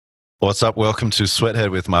What's up? Welcome to Sweathead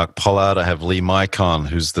with Mark Pollard. I have Lee Micon,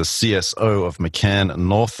 who's the CSO of McCann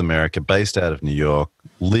North America, based out of New York,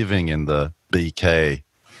 living in the BK.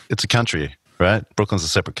 It's a country, right? Brooklyn's a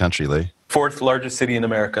separate country, Lee. Fourth largest city in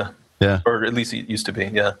America. Yeah. Or at least it used to be,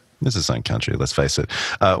 yeah. It's the same country, let's face it.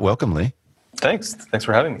 Welcome, Lee. Thanks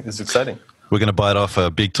for having me. This is exciting. We're going to bite off a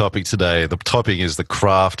big topic today. The topic is the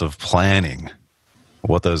craft of planning.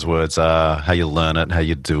 What those words are, how you learn it, how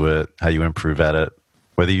you do it, how you improve at it,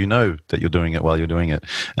 whether you know that you're doing it while you're doing it,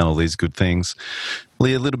 and all these good things.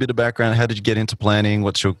 Lee, a little bit of background. How did you get into planning?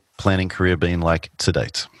 What's your planning career been like to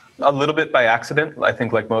date? A little bit by accident, I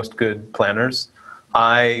think, like most good planners.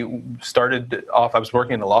 I started off, I was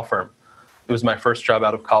working in a law firm. It was my first job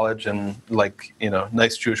out of college, and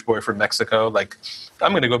nice Jewish boy from Mexico,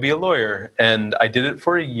 I'm going to go be a lawyer. And I did it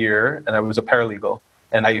for a year, and I was a paralegal.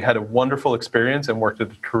 And I had a wonderful experience and worked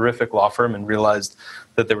at a terrific law firm and realized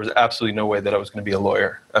that there was absolutely no way that I was going to be a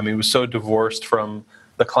lawyer. I mean, it was so divorced from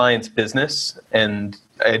the client's business, and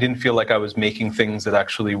I didn't feel like I was making things that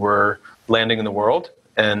actually were landing in the world.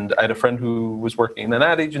 And I had a friend who was working in an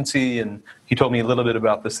ad agency, and he told me a little bit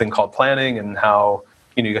about this thing called planning and how,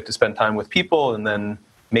 you get to spend time with people and then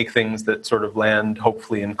make things that sort of land,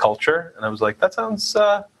 hopefully, in culture. And I was like, that sounds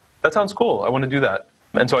cool. I want to do that.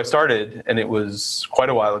 And so I started, and it was quite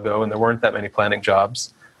a while ago, and there weren't that many planning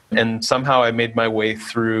jobs. And somehow I made my way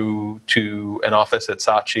through to an office at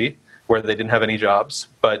Saatchi, where they didn't have any jobs,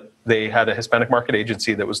 but they had a Hispanic market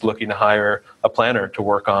agency that was looking to hire a planner to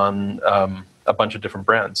work on a bunch of different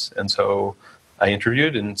brands. And so I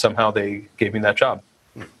interviewed, and somehow they gave me that job.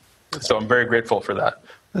 So I'm very grateful for that.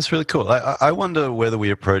 That's really cool. I wonder whether we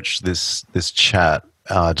approach this chat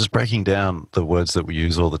just breaking down the words that we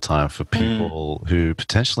use all the time for people who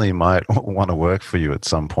potentially might want to work for you at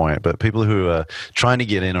some point, but people who are trying to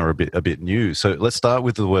get in are a bit new. So let's start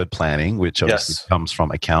with the word planning, which obviously comes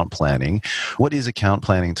from account planning. What is account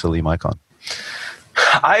planning to Lee Micon?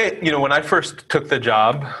 When I first took the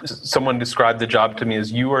job, someone described the job to me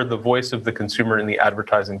as you are the voice of the consumer in the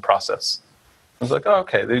advertising process. I was like, oh,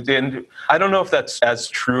 okay. And I don't know if that's as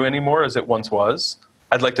true anymore as it once was.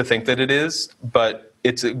 I'd like to think that it is, but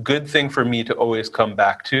it's a good thing for me to always come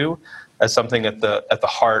back to as something at the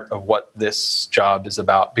heart of what this job is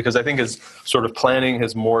about. Because I think as sort of planning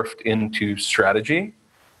has morphed into strategy,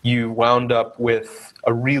 you wound up with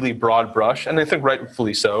a really broad brush, and I think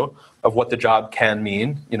rightfully so, of what the job can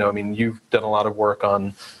mean. You've done a lot of work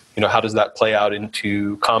on, how does that play out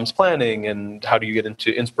into comms planning, and how do you get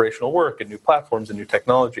into inspirational work and new platforms and new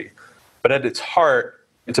technology? But at its heart,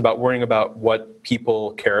 it's about worrying about what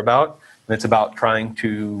people care about, and it's about trying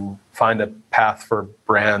to find a path for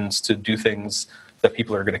brands to do things that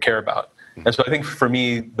people are going to care about. And so I think for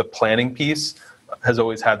me, the planning piece has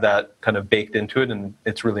always had that kind of baked into it, and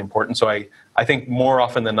it's really important. So I think more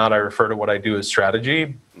often than not, I refer to what I do as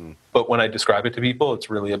strategy, but when I describe it to people,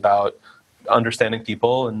 it's really about understanding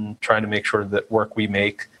people and trying to make sure that work we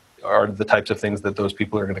make are the types of things that those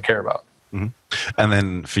people are going to care about. Mm-hmm. And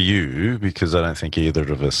then for you, because I don't think either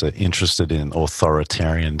of us are interested in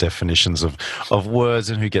authoritarian definitions of words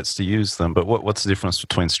and who gets to use them, but what's the difference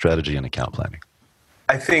between strategy and account planning?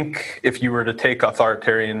 I think if you were to take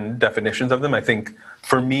authoritarian definitions of them, I think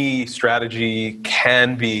for me, strategy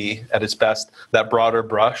can be at its best that broader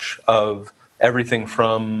brush of everything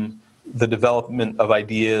from the development of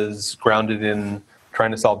ideas grounded in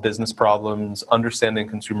trying to solve business problems, understanding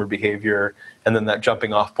consumer behavior, and then that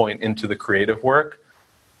jumping off point into the creative work.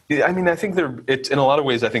 I think it's in a lot of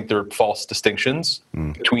ways, I think there are false distinctions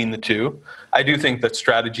between the two. I do think that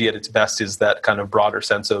strategy at its best is that kind of broader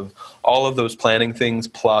sense of all of those planning things,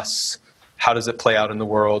 plus how does it play out in the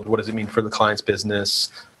world? What does it mean for the client's business?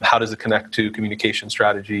 How does it connect to communication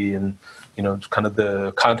strategy and, kind of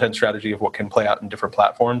the content strategy of what can play out in different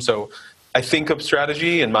platforms? So I think of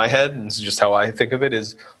strategy in my head, and this is just how I think of it,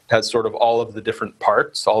 has sort of all of the different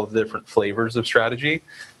parts, all of the different flavors of strategy.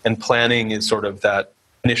 And planning is sort of that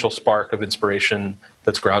initial spark of inspiration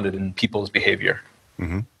that's grounded in people's behavior.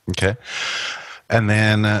 Mm-hmm. Okay. And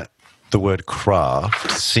then the word craft,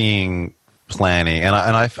 seeing planning, and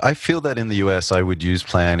I feel that in the US I would use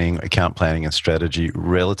planning, account planning, and strategy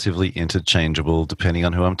relatively interchangeable, depending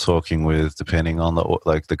on who I'm talking with, depending on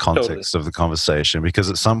the context of the conversation. Because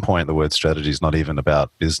at some point the word strategy is not even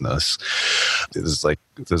about business. There's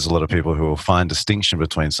a lot of people who will find distinction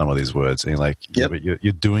between some of these words, and but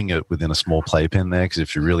you're doing it within a small playpen there. Because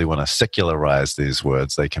if you really want to secularize these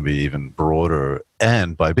words, they can be even broader,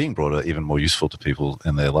 and by being broader, even more useful to people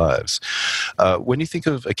in their lives. When you think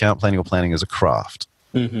of account planning or planning as a craft,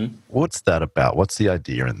 what's that about? What's the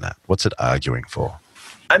idea in that? What's it arguing for?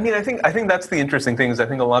 I mean, I think that's the interesting thing is I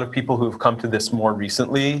think a lot of people who have come to this more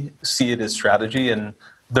recently see it as strategy, and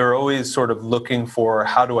they're always sort of looking for,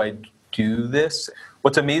 how do I do this?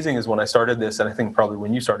 What's amazing is when I started this, and I think probably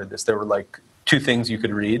when you started this, there were like 2 things you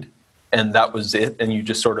could read, and that was it, and you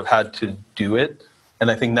just sort of had to do it. And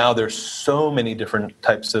I think now there's so many different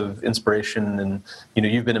types of inspiration, and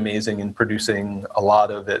you've been amazing in producing a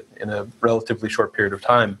lot of it in a relatively short period of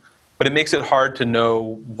time. But it makes it hard to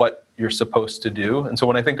know what you're supposed to do. And so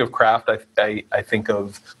when I think of craft, I think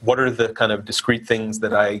of what are the kind of discrete things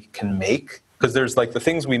that I can make. Because there's like the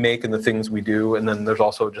things we make and the things we do, and then there's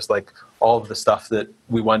also just like all of the stuff that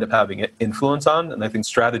we wind up having influence on. And I think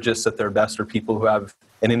strategists at their best are people who have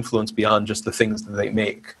an influence beyond just the things that they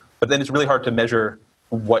make. But then it's really hard to measure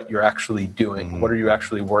what you're actually doing. What are you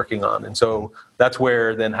actually working on? And so that's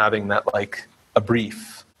where then having that like a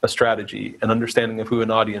brief, a strategy, an understanding of who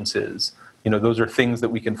an audience is, those are things that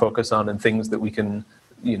we can focus on and things that we can,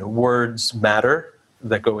 words matter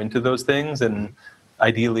that go into those things. And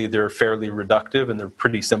ideally they're fairly reductive and they're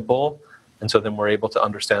pretty simple. And so then we're able to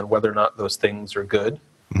understand whether or not those things are good.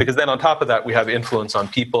 Because then on top of that, we have influence on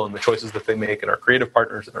people and the choices that they make, and our creative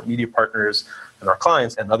partners and our media partners and our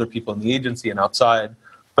clients and other people in the agency and outside.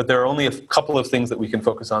 But there are only a couple of things that we can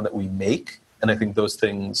focus on that we make. And I think those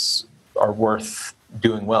things are worth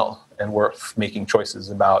doing well and worth making choices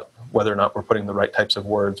about whether or not we're putting the right types of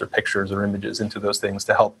words or pictures or images into those things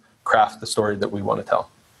to help craft the story that we want to tell.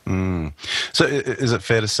 So is it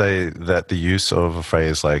fair to say that the use of a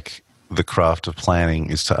phrase like the craft of planning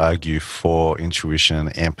is to argue for intuition,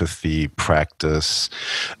 empathy, practice,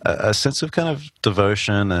 a sense of kind of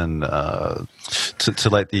devotion, and to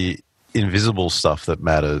like the invisible stuff that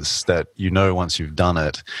matters, that once you've done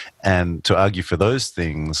it, and to argue for those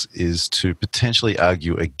things is to potentially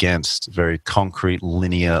argue against very concrete,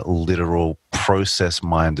 linear, literal,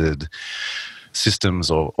 process-minded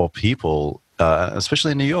systems or people.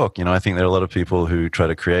 Especially in New York, I think there are a lot of people who try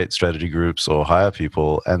to create strategy groups or hire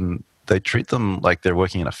people, and they treat them like they're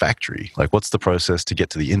working in a factory. Like, what's the process to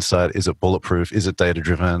get to the inside? Is it bulletproof? Is it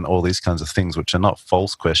data-driven? All these kinds of things, which are not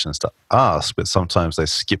false questions to ask, but sometimes they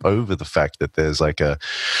skip over the fact that there's like an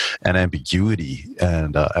ambiguity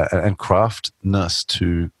and craftness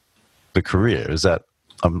to the career. Is that,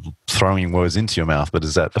 I'm throwing words into your mouth, but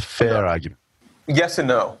is that a fair argument? Yes and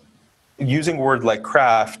no. Using a word like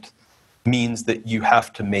craft means that you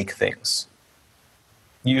have to make things.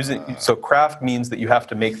 So craft means that you have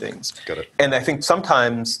to make things. Got it. And I think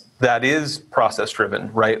sometimes that is process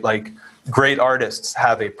driven, right? Like great artists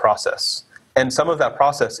have a process. And some of that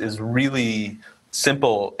process is really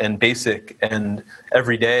simple and basic and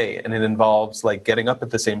everyday. And it involves like getting up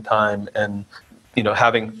at the same time and,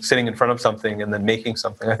 sitting in front of something and then making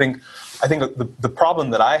something. I think the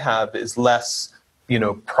problem that I have is less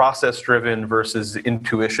process driven versus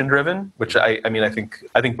intuition driven, which I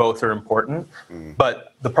think both are important.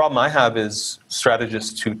 But the problem I have is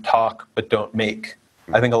strategists who talk but don't make.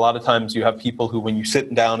 I think a lot of times you have people who, when you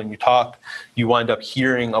sit down and you talk, you wind up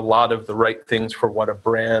hearing a lot of the right things for what a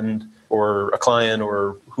brand or a client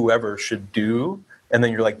or whoever should do. And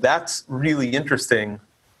then you're like, that's really interesting.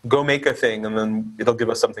 Go make a thing, and then it'll give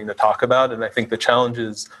us something to talk about. And I think the challenge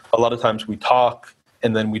is a lot of times we talk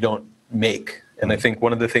and then we don't make. And I think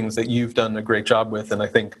one of the things that you've done a great job with, and I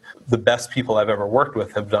think the best people I've ever worked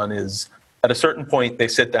with have done, is at a certain point they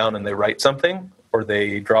sit down and they write something, or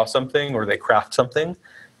they draw something, or they craft something.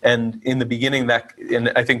 And in the beginning,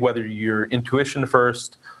 and I think whether you're intuition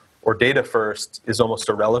first or data first is almost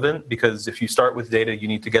irrelevant, because if you start with data, you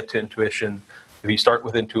need to get to intuition. If you start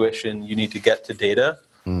with intuition, you need to get to data.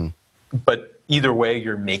 But either way,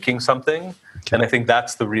 you're making something. Okay. And I think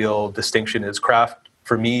that's the real distinction. Is craft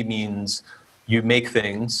for me means you make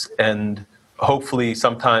things, and hopefully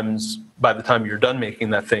sometimes by the time you're done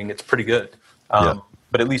making that thing, it's pretty good.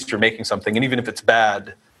 But at least you're making something. And even if it's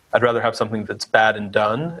bad, I'd rather have something that's bad and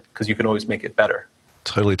done, because you can always make it better.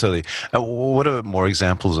 Totally. What are more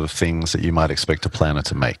examples of things that you might expect a planner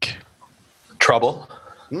to make? Trouble.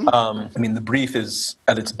 The brief is,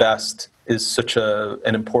 at its best, is such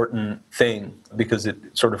an important thing, because it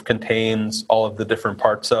sort of contains all of the different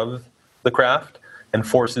parts of the craft and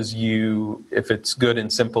forces you, if it's good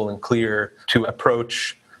and simple and clear, to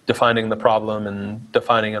approach defining the problem and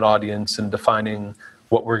defining an audience and defining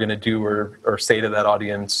what we're going to do or say to that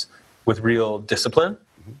audience with real discipline.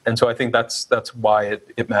 And so I think that's why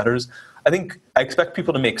it matters. I think I expect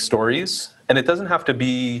people to make stories, and it doesn't have to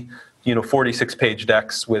be 46-page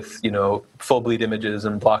decks with full bleed images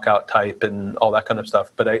and block out type and all that kind of stuff.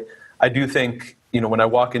 But I do think when I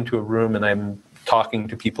walk into a room and I'm talking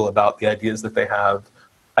to people about the ideas that they have,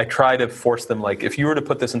 I try to force them, like, if you were to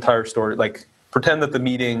put this entire story, like, Pretend that the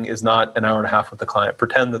meeting is not an hour and a half with the client.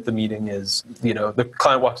 Pretend that the meeting is, the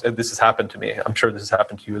client walks, this has happened to me. I'm sure this has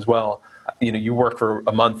happened to you as well. You work for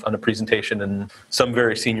a month on a presentation and some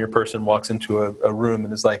very senior person walks into a room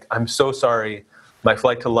and is like, I'm so sorry. My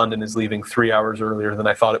flight to London is leaving 3 hours earlier than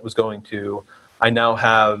I thought it was going to. I now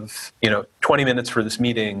have, 20 minutes for this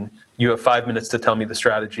meeting. You have 5 minutes to tell me the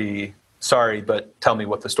strategy. Sorry, but tell me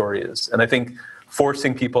what the story is. And I think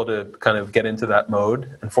forcing people to kind of get into that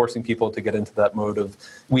mode and forcing people to get into that mode of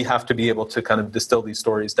we have to be able to kind of distill these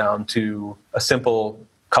stories down to a simple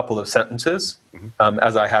couple of sentences,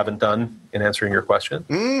 as I haven't done in answering your question.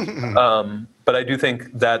 But I do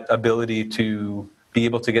think that ability to be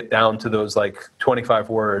able to get down to those like 25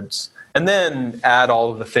 words and then add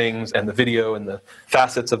all of the things and the video and the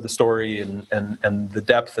facets of the story and the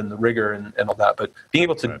depth and the rigor and all that. But being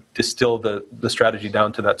able to distill the strategy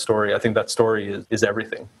down to that story, I think that story is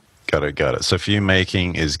everything. Got it. So for you,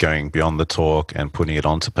 making is going beyond the talk and putting it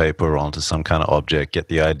onto paper or onto some kind of object, get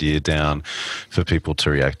the idea down for people to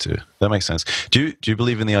react to. That makes sense. Do you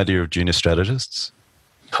believe in the idea of junior strategists?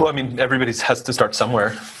 Well, I mean, everybody has to start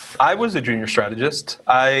somewhere. I was a junior strategist.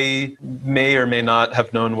 I may or may not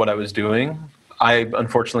have known what I was doing. I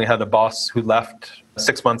unfortunately had a boss who left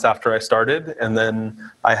 6 months after I started, and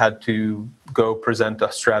then I had to go present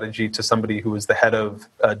a strategy to somebody who was the head of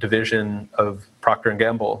a division of Procter &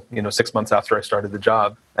 Gamble, 6 months after I started the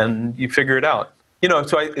job. And you figure it out.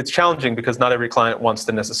 It's challenging because not every client wants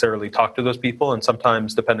to necessarily talk to those people, and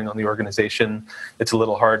sometimes, depending on the organization, it's a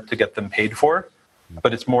little hard to get them paid for.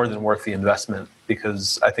 But it's more than worth the investment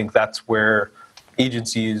because I think that's where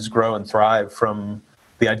agencies grow and thrive from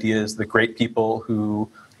the ideas, the great people who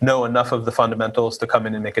know enough of the fundamentals to come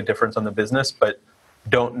in and make a difference on the business, but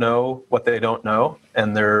don't know what they don't know,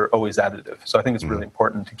 and they're always additive. So I think it's really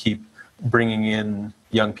important to keep bringing in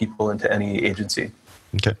young people into any agency.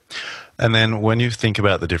 Okay. And then when you think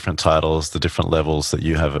about the different titles, the different levels that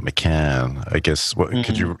you have at McCann, I guess,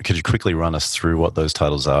 could you quickly run us through what those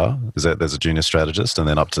titles are? Is that there's a junior strategist and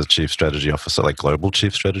then up to chief strategy officer, like global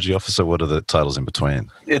chief strategy officer? What are the titles in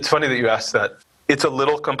between? It's funny that you asked that. It's a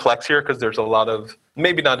little complex here because there's a lot of,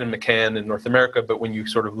 maybe not in McCann in North America, but when you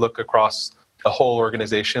sort of look across a whole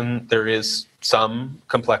organization, there is some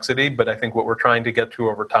complexity. But I think what we're trying to get to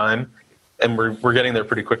over time, and we're getting there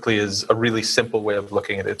pretty quickly, is a really simple way of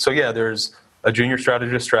looking at it. So yeah, there's a junior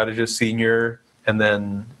strategist, senior, and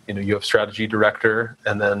then you have strategy director,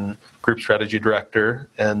 and then group strategy director,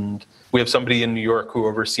 and we have somebody in New York who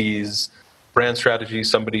oversees brand strategy,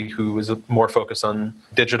 somebody who is more focused on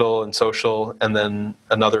digital and social, and then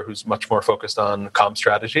another who's much more focused on comm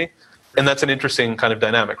strategy. And that's an interesting kind of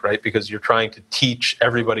dynamic, right? Because you're trying to teach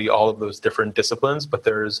everybody all of those different disciplines, but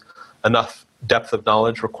there's enough depth of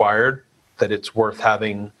knowledge required that it's worth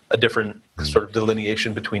having a different sort of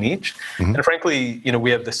delineation between each. And frankly,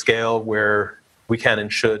 we have the scale where we can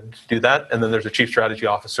and should do that. And then there's a chief strategy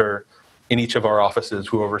officer in each of our offices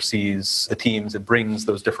who oversees the teams and brings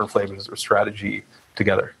those different flavors of strategy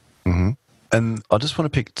together. And I just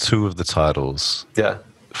want to pick two of the titles. Yeah.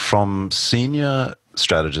 From senior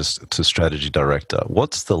strategist to strategy director,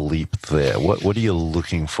 what's the leap there? What are you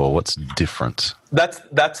looking for? What's different?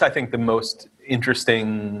 That's I think the most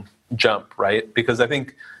interesting jump, right? Because I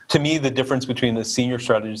think to me the difference between a senior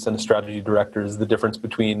strategist and a strategy director is the difference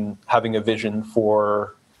between having a vision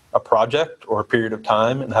for a project or a period of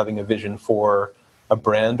time and having a vision for a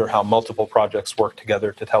brand or how multiple projects work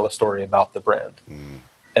together to tell a story about the brand.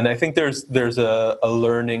 And I think there's a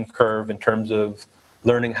learning curve in terms of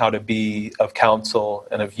learning how to be of counsel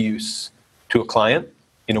and of use to a client.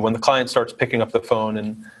 When the client starts picking up the phone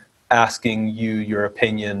and asking you your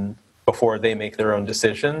opinion before they make their own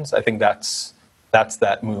decisions, I think that's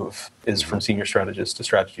that move is from senior strategist to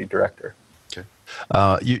strategy director. Okay.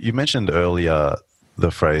 You mentioned earlier the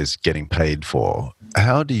phrase getting paid for.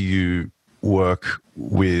 How do you work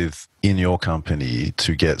in your company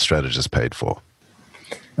to get strategists paid for?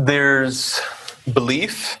 There's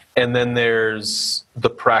belief, and then there's the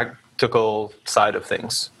practical side of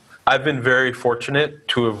things. I've been very fortunate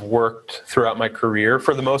to have worked throughout my career,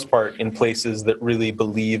 for the most part, in places that really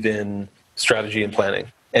believe in strategy and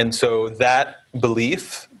planning. And so that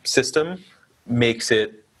belief system makes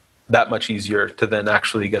it that much easier to then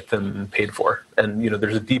actually get them paid for. And,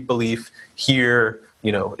 there's a deep belief here,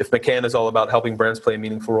 if McCann is all about helping brands play a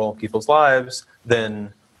meaningful role in people's lives,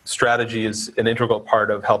 then strategy is an integral part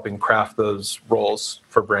of helping craft those roles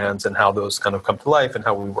for brands and how those kind of come to life and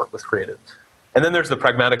how we work with creative. And then there's the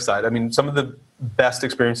pragmatic side. I mean, some of the best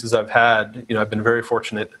experiences I've had, I've been very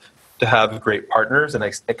fortunate to have great partners, and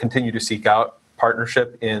I continue to seek out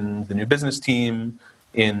partnership in the new business team,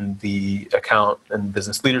 in the account and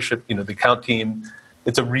business leadership, the account team.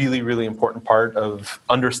 It's a really, really important part of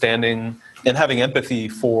understanding and having empathy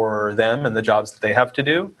for them and the jobs that they have to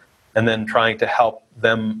do, and then trying to help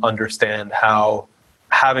them understand how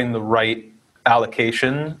having the right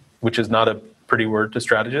allocation, which is not a pretty word to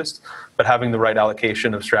strategists, but having the right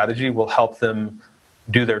allocation of strategy will help them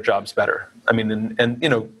do their jobs better. I mean,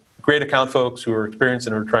 and great account folks who are experienced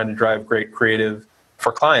and are trying to drive great creative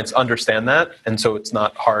for clients understand that, and so it's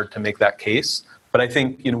not hard to make that case. But I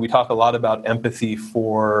think, we talk a lot about empathy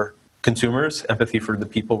for consumers, empathy for the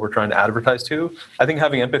people we're trying to advertise to. I think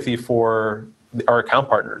having empathy for our account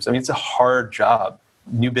partners, it's a hard job.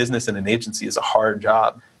 New business in an agency is a hard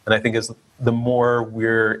job. And I think as the more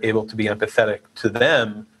we're able to be empathetic to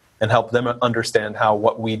them and help them understand how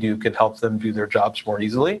what we do can help them do their jobs more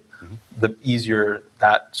easily, the easier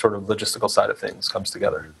that sort of logistical side of things comes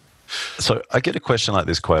together. So I get a question like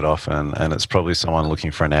this quite often, and it's probably someone looking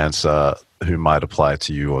for an answer who might apply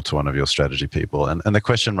to you or to one of your strategy people. And the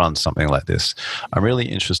question runs something like this. I'm really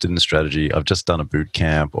interested in strategy. I've just done a boot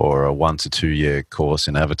camp or a 1 to 2 year course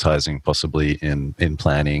in advertising, possibly in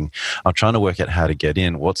planning. I'm trying to work out how to get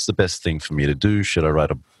in. What's the best thing for me to do? Should I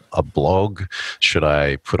write a blog? Should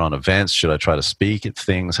I put on events? Should I try to speak at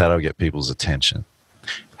things? How do I get people's attention?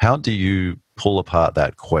 How do you pull apart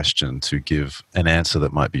that question to give an answer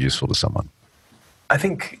that might be useful to someone? I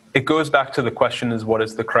think it goes back to the question is, what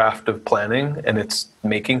is the craft of planning? And it's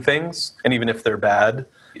making things. And even if they're bad,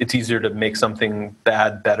 it's easier to make something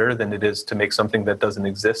bad better than it is to make something that doesn't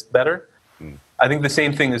exist better. I think the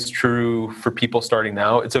same thing is true for people starting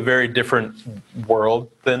now. It's a very different world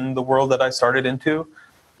than the world that I started into.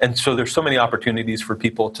 And so there's so many opportunities for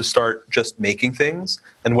people to start just making things.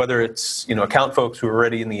 And whether it's, account folks who are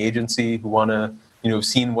already in the agency who want to,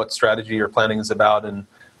 seen what strategy or planning is about and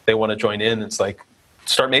they want to join in, it's like,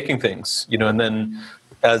 start making things, and then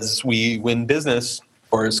as we win business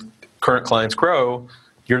or as current clients grow,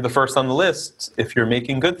 you're the first on the list if you're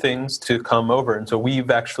making good things to come over. And so we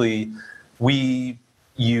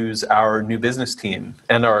use our new business team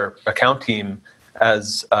and our account team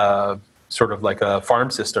as sort of like a farm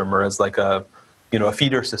system or as like a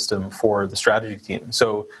feeder system for the strategy team.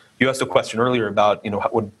 So you asked a question earlier about,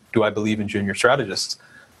 what do I believe in junior strategists?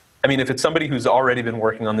 If it's somebody who's already been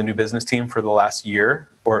working on the new business team for the last year,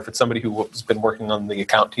 or if it's somebody who's been working on the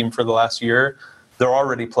account team for the last year, they're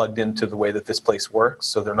already plugged into the way that this place works,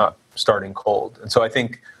 so they're not starting cold. And so I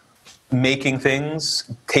think making things,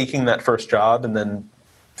 taking that first job, and then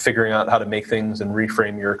figuring out how to make things and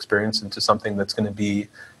reframe your experience into something that's going to be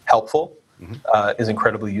helpful is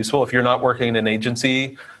incredibly useful. If you're not working in an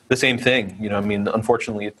agency, the same thing.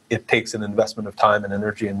 Unfortunately, it takes an investment of time and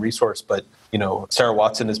energy and resource. But, Sarah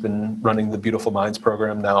Watson has been running the Beautiful Minds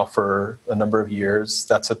program now for a number of years.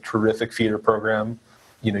 That's a terrific feeder program.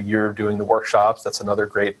 You're doing the workshops. That's another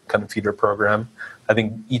great kind of feeder program. I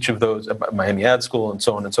think each of those, Miami Ad School and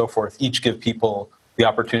so on and so forth, each give people the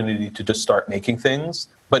opportunity to just start making things.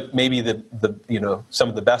 But maybe the some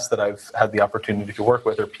of the best that I've had the opportunity to work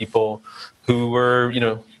with are people who were,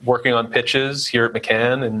 working on pitches here at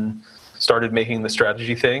McCann and started making the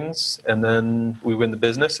strategy things, and then we win the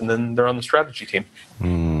business, and then they're on the strategy team.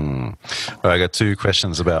 I got 2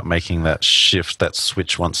 questions about making that shift, that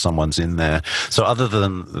switch once someone's in there. So other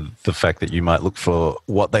than the fact that you might look for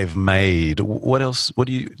what they've made, what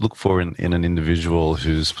do you look for in an individual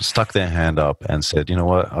who's stuck their hand up and said, you know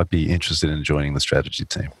what, I'd be interested in joining the strategy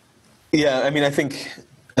team? Yeah, I think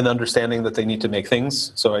an understanding that they need to make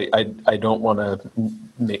things. So I don't want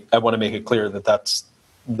to I want to make it clear that that's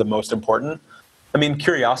the most important.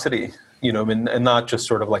 Curiosity, and not just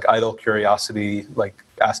sort of like idle curiosity, like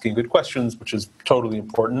asking good questions, which is totally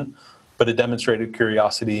important, but a demonstrated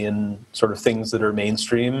curiosity in sort of things that are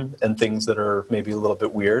mainstream and things that are maybe a little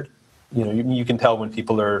bit weird. You can tell when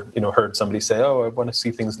people are, heard somebody say, oh, I want to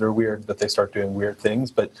see things that are weird, that they start doing weird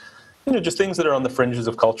things. But, just things that are on the fringes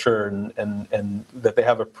of culture and that they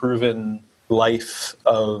have a proven life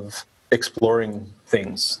of exploring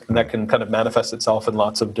things. And that can kind of manifest itself in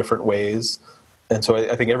lots of different ways. And so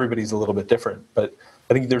I think everybody's a little bit different. But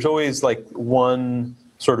I think there's always like one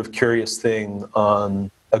sort of curious thing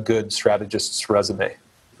on a good strategist's resume.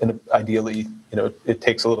 And ideally, it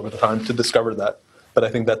takes a little bit of time to discover that. But I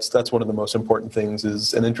think that's one of the most important things,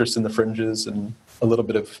 is an interest in the fringes and a little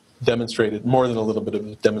bit of more than a little bit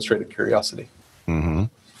of demonstrated curiosity. Mm-hmm.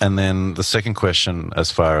 And then the second question, as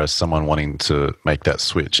far as someone wanting to make that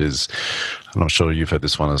switch, is, and I'm sure you've had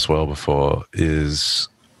this one as well before, is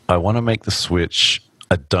I want to make the switch.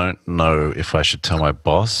 I don't know if I should tell my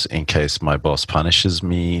boss in case my boss punishes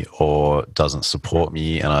me or doesn't support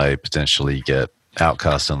me and I potentially get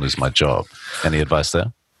outcast and lose my job. Any advice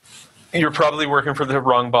there? You're probably working for the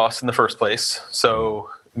wrong boss in the first place. So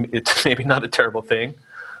it's maybe not a terrible thing.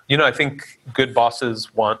 I think good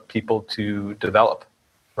bosses want people to develop,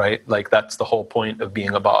 right? Like that's the whole point of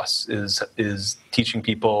being a boss is teaching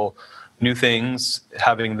people new things,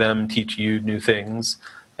 having them teach you new things,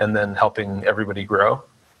 and then helping everybody grow.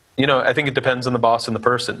 I think it depends on the boss and the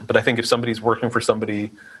person. But I think if somebody's working for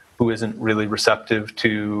somebody who isn't really receptive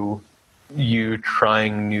to you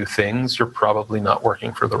trying new things, you're probably not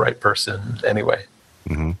working for the right person anyway.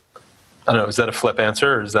 Mm-hmm. I don't know. Is that a flip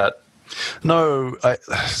answer or is that... No,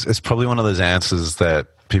 it's probably one of those answers that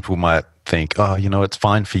people might think, oh, it's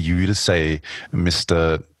fine for you to say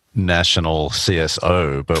Mr. National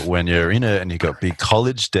CSO, but when you're in it and you've got big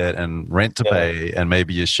college debt and rent to pay and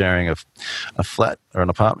maybe you're sharing a flat or an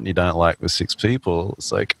apartment you don't like with 6 people,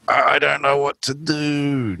 it's like, I don't know what to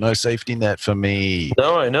do. No safety net for me.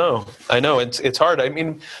 No, I know. It's hard. I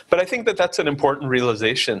mean, but I think that's an important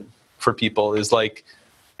realization for people is like,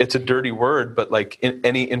 it's a dirty word, but like in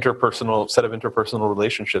any set of interpersonal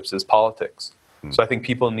relationships is politics. So I think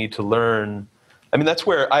people need to learn. I mean, that's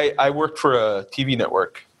where I worked for a TV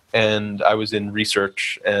network and I was in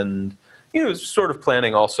research and, was sort of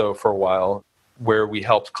planning also for a while where we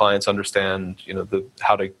helped clients understand,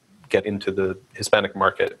 how to get into the Hispanic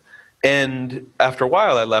market. And after a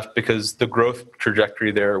while I left because the growth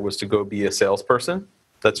trajectory there was to go be a salesperson.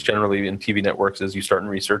 That's generally in TV networks as you start in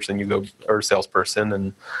research, then you go or a salesperson.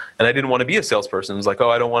 And I didn't want to be a salesperson. It was like,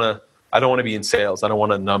 I don't want to be in sales. I don't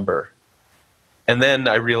want a number. And then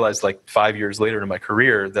I realized like 5 years later in my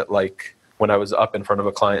career that like when I was up in front of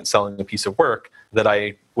a client selling a piece of work that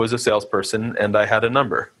I was a salesperson and I had a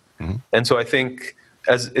number. Mm-hmm. And so I think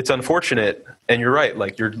as it's unfortunate, and you're right,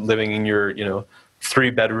 like you're living in your,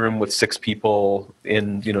 3-bedroom with 6 people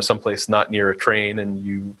in, someplace not near a train and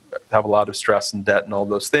you have a lot of stress and debt and all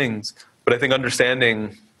those things. But I think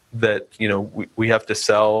understanding that, we have to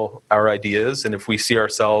sell our ideas. And if we see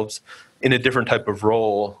ourselves in a different type of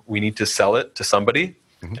role, we need to sell it to somebody.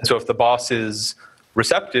 Mm-hmm. And so if the boss is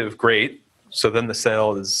receptive, great. So then the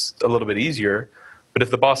sale is a little bit easier. But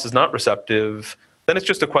if the boss is not receptive, then it's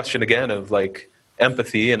just a question again of like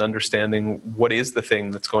empathy and understanding what is the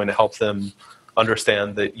thing that's going to help them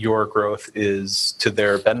understand that your growth is to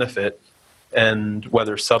their benefit, and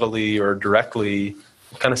whether subtly or directly,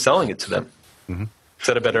 kind of selling it to them. Mm-hmm. Is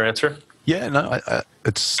that a better answer? Yeah, no,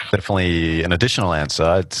 it's definitely an additional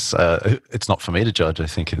answer. It's not for me to judge. I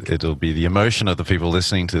think it'll be the emotion of the people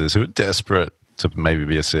listening to this who are desperate to maybe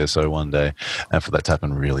be a CSO one day, and for that to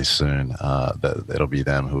happen really soon, it'll be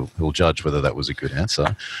them who'll judge whether that was a good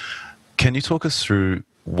answer. Can you talk us through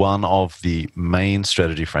one of the main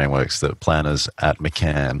strategy frameworks that planners at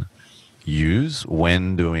McCann use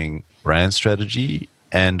when doing brand strategy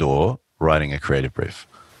and or writing a creative brief?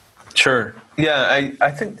 Sure. Yeah,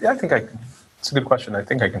 I think it's a good question. I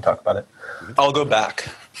think I can talk about it. I'll go back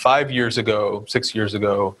 6 years ago,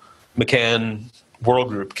 McCann World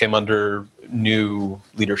Group came under new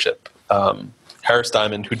leadership. Harris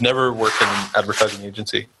Diamond, who'd never worked in an advertising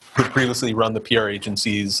agency, who'd previously run the PR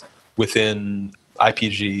agencies within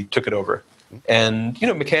IPG, took it over. And,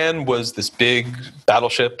 McCann was this big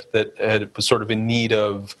battleship that was sort of in need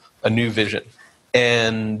of a new vision.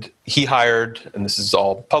 And he hired, and this is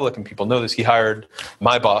all public and people know this, he hired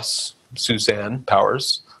my boss, Suzanne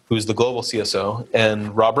Powers, who is the global CSO,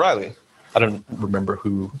 and Rob Riley. I don't remember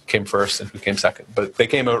who came first and who came second, but they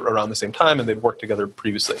came out around the same time and they'd worked together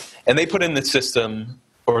previously. And they put in this system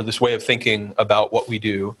or this way of thinking about what we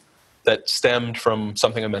do that stemmed from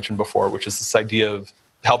something I mentioned before, which is this idea of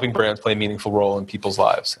helping brands play a meaningful role in people's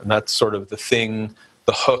lives. And that's sort of the thing,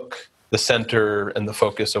 the hook, the center, and the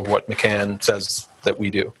focus of what McCann says that we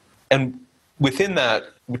do. And within that,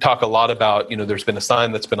 we talk a lot about, there's been a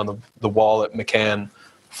sign that's been on the wall at McCann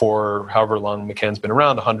for however long McCann's been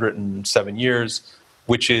around, 107 years,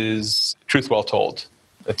 which is truth well told.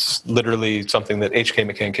 It's literally something that H.K.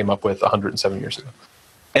 McCann came up with 107 years ago.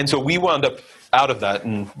 And so we wound up out of that,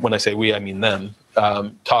 and when I say we, I mean them,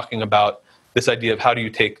 talking about this idea of how do you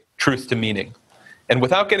take truth to meaning. And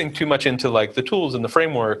without getting too much into like the tools and the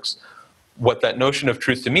frameworks, what that notion of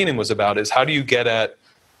truth to meaning was about is how do you get at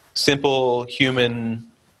simple human,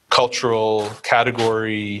 cultural,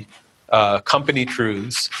 category, company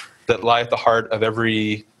truths that lie at the heart of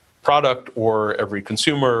every product or every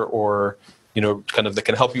consumer or, kind of that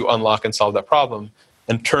can help you unlock and solve that problem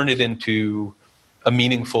and turn it into a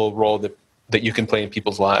meaningful role that you can play in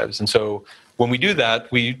people's lives. And so when we do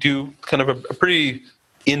that, we do kind of a pretty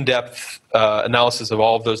in-depth analysis of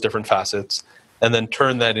all of those different facets and then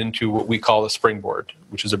turn that into what we call a springboard,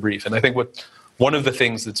 which is a brief. And I think what one of the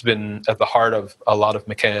things that's been at the heart of a lot of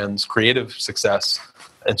McCann's creative success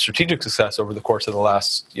and strategic success over the course of the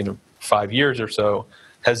last 5 years or so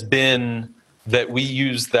has been that we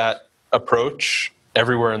use that approach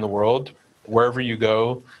everywhere in the world. Wherever you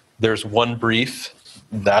go, there's one brief.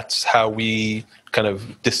 That's how we kind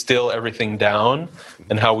of distill everything down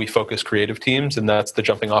and how we focus creative teams, and that's the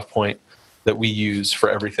jumping off point that we use for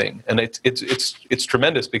everything. And it's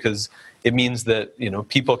tremendous because it means that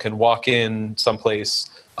people can walk in someplace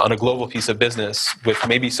on a global piece of business with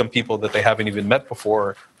maybe some people that they haven't even met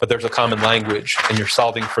before, but there's a common language and you're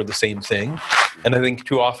solving for the same thing. And I think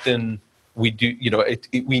too often we do,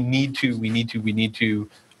 we need to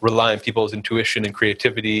rely on people's intuition and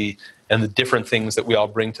creativity and the different things that we all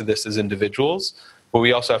bring to this as individuals. But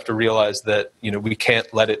we also have to realize that, we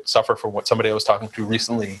can't let it suffer from what somebody I was talking to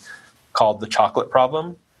recently called the chocolate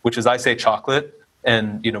problem, which is I say chocolate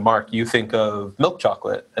and, Mark, you think of milk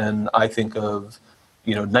chocolate and I think of,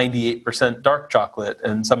 98% dark chocolate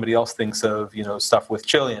and somebody else thinks of, stuff with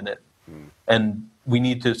chili in it. And we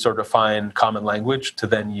need to sort of find common language to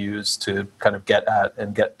then use to kind of get at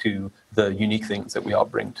and get to the unique things that we all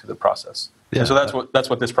bring to the process. Yeah. And so that's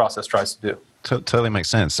what this process tries to do. Totally makes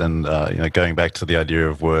sense. And going back to the idea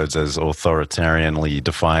of words as authoritarianly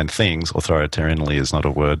defined things, authoritarianly is not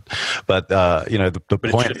a word, but the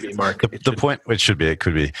point. It should be, Mark. The point. It should be. It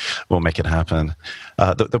could be. We'll make it happen.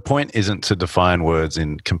 The point isn't to define words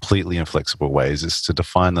in completely inflexible ways. It's to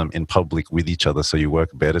define them in public with each other, so you work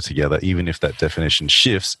better together, even if that definition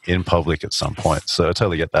shifts in public at some point. So I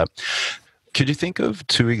totally get that. Could you think of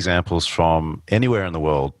 2 examples from anywhere in the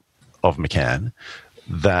world of McCann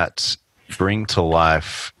that bring to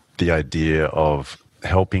life the idea of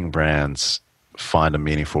helping brands find a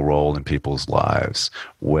meaningful role in people's lives,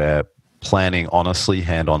 where planning honestly,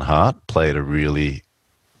 hand on heart, played a really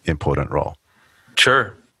important role?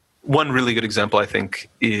 Sure. One really good example, I think,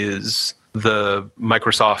 is the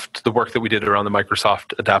work that we did around the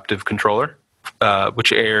Microsoft Adaptive Controller,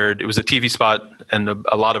 which aired, it was a TV spot and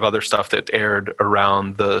a lot of other stuff that aired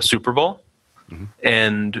around the Super Bowl. Mm-hmm.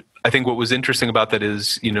 And I think what was interesting about that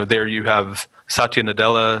is, there you have Satya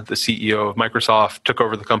Nadella, the CEO of Microsoft, took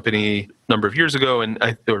over the company a number of years ago,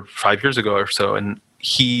 or 5 years ago or so, and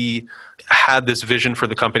he had this vision for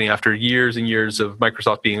the company after years and years of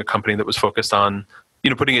Microsoft being a company that was focused on,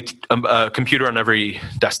 putting a computer on every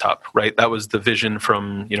desktop, right? That was the vision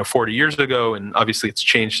from, 40 years ago, and obviously it's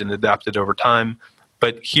changed and adapted over time.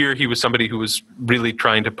 But here he was somebody who was really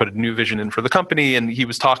trying to put a new vision in for the company, and he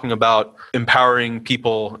was talking about empowering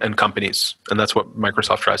people and companies, and that's what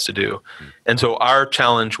Microsoft tries to do. And so our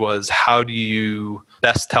challenge was, how do you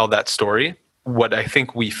best tell that story? What I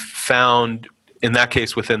think we found in that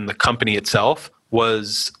case within the company itself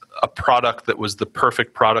was a product that was the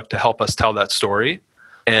perfect product to help us tell that story,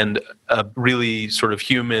 and a really sort of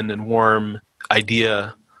human and warm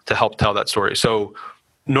idea to help tell that story. So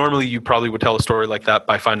normally, you probably would tell a story like that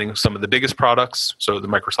by finding some of the biggest products, so the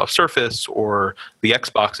Microsoft Surface or the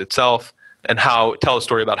Xbox itself, and tell a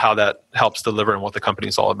story about how that helps deliver and what the company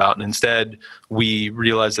is all about. And instead, we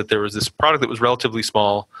realized that there was this product that was relatively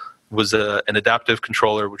small, was an adaptive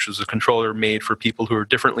controller, which was a controller made for people who are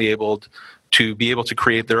differently abled to be able to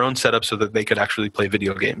create their own setup so that they could actually play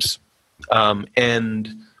video games. And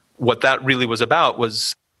what that really was about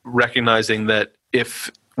was recognizing that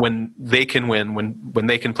when they can win, when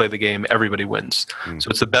they can play the game, everybody wins. So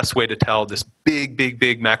it's the best way to tell this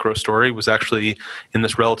big macro story was actually in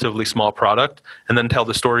this relatively small product, and then tell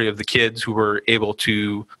the story of the kids who were able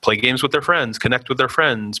to play games with their friends, connect with their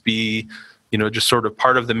friends, be, just sort of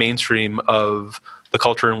part of the mainstream of the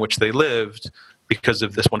culture in which they lived because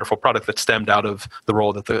of this wonderful product that stemmed out of the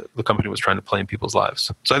role that the company was trying to play in people's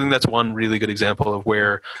lives. So I think that's one really good example of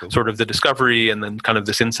where sort of the discovery and then kind of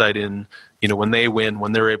this insight in, when they win,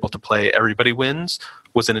 when they're able to play, everybody wins,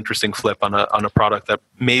 was an interesting flip on a product that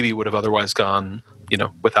maybe would have otherwise gone,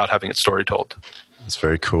 without having its story told. That's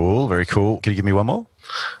very cool. Very cool. Can you give me one more?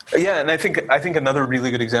 Yeah, and I think another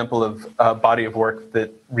really good example of a body of work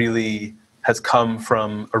that really has come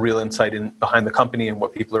from a real insight behind the company and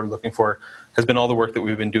what people are looking for has been all the work that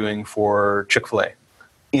we've been doing for Chick-fil-A.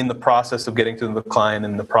 In the process of getting to the client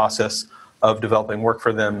and the process of developing work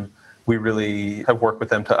for them, we really have worked with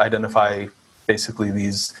them to identify basically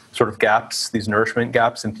these sort of gaps, these nourishment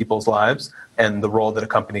gaps in people's lives and the role that a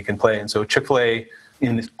company can play. And so Chick-fil-A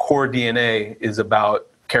in its core DNA is about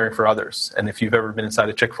caring for others. And if you've ever been inside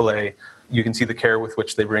a Chick-fil-A, you can see the care with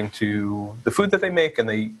which they bring to the food that they make, and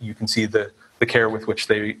you can see the care with which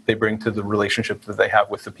they bring to the relationship that they have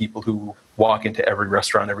with the people who walk into every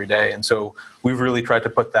restaurant every day. And so we've really tried to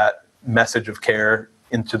put that message of care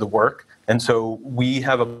into the work. And so we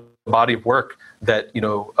have a body of work that,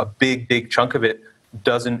 a big chunk of it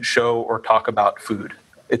doesn't show or talk about food.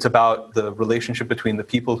 It's about the relationship between the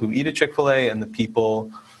people who eat at Chick-fil-A and the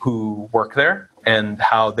people who work there, and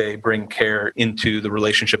how they bring care into the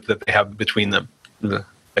relationship that they have between them.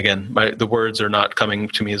 Again, the words are not coming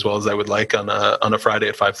to me as well as I would like on a Friday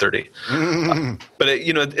at 5:30. But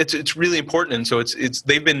it's really important, and so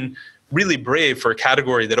they've been really brave for a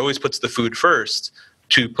category that always puts the food first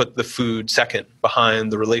to put the food second,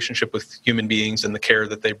 behind the relationship with human beings and the care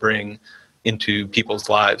that they bring into people's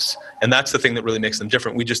lives. And that's the thing that really makes them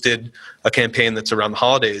different. We just did a campaign that's around the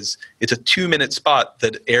holidays. It's a 2-minute spot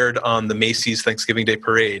that aired on the Macy's Thanksgiving Day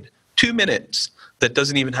Parade. 2 minutes that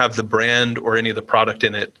doesn't even have the brand or any of the product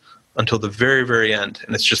in it until the very, very end.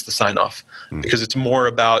 And it's just the sign off, because it's more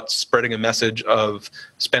about spreading a message of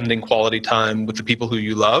spending quality time with the people who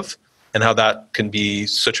you love, and how that can be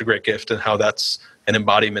such a great gift, and how that's an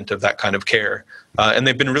embodiment of that kind of care. And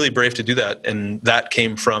they've been really brave to do that. And that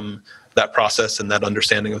came from that process and that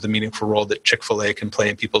understanding of the meaningful role that Chick-fil-A can play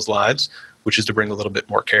in people's lives, which is to bring a little bit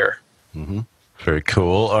more care. Mm-hmm. Very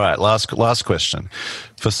cool. All right, last question.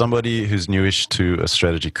 For somebody who's newish to a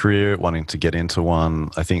strategy career, wanting to get into one,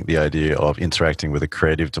 I think the idea of interacting with a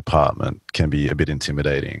creative department can be a bit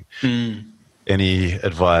intimidating. Any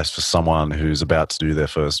advice for someone who's about to do their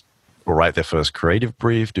first, or write their first creative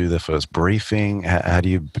brief, do their first briefing? How do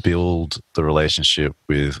you build the relationship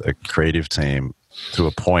with a creative team to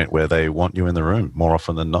a point where they want you in the room more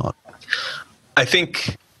often than not? I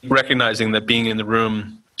think recognizing that being in the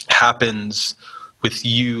room happens with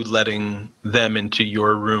you letting them into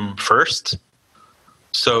your room first.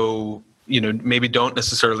 So, maybe don't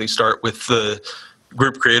necessarily start with the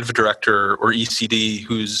group creative director or ECD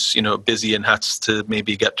who's, busy and has to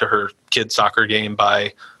maybe get to her kid's soccer game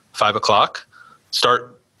by 5:00.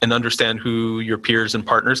 Start and understand who your peers and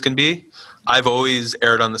partners can be. I've always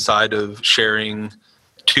erred on the side of sharing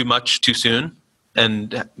too much too soon,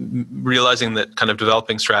 and realizing that kind of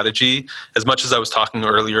developing strategy, as much as I was talking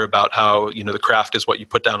earlier about how, the craft is what you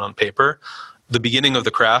put down on paper, the beginning of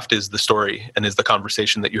the craft is the story and is the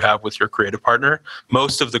conversation that you have with your creative partner.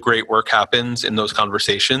 Most of the great work happens in those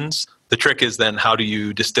conversations. The trick is then how do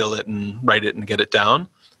you distill it and write it and get it down?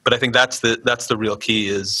 But I think that's the real key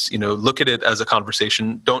is, look at it as a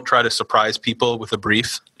conversation. Don't try to surprise people with a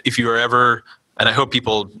brief. If you are ever, and I hope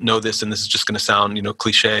people know this, and this is just going to sound,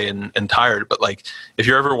 cliche and tired, but if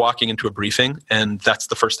you're ever walking into a briefing and that's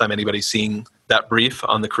the first time anybody's seeing that brief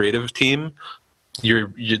on the creative team,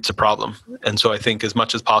 it's a problem. And so I think as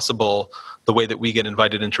much as possible, the way that we get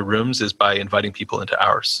invited into rooms is by inviting people into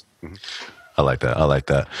ours. Mm-hmm. I like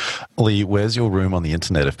that. Lee, where's your room on the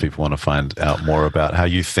internet if people want to find out more about how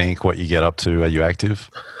you think, what you get up to? Are you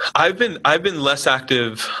active? I've been less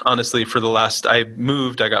active, honestly, I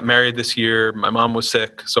moved, I got married this year. My mom was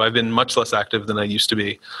sick. So I've been much less active than I used to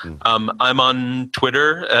be. I'm on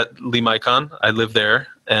Twitter at Lee Micon. I live there.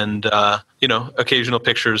 And, occasional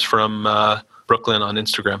pictures from Brooklyn on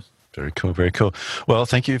Instagram. Very cool, very cool. Well,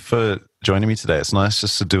 thank you for joining me today. It's nice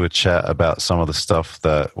just to do a chat about some of the stuff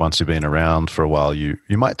that once you've been around for a while, you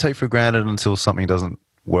might take for granted until something doesn't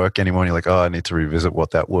work anymore. And you're like, I need to revisit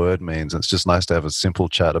what that word means. And it's just nice to have a simple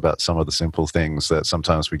chat about some of the simple things that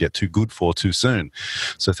sometimes we get too good for too soon.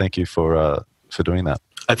 So thank you for doing that.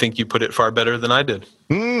 I think you put it far better than I did.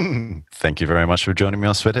 Thank you very much for joining me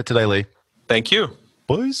on Sweathead today, Lee. Thank you.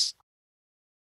 Boys.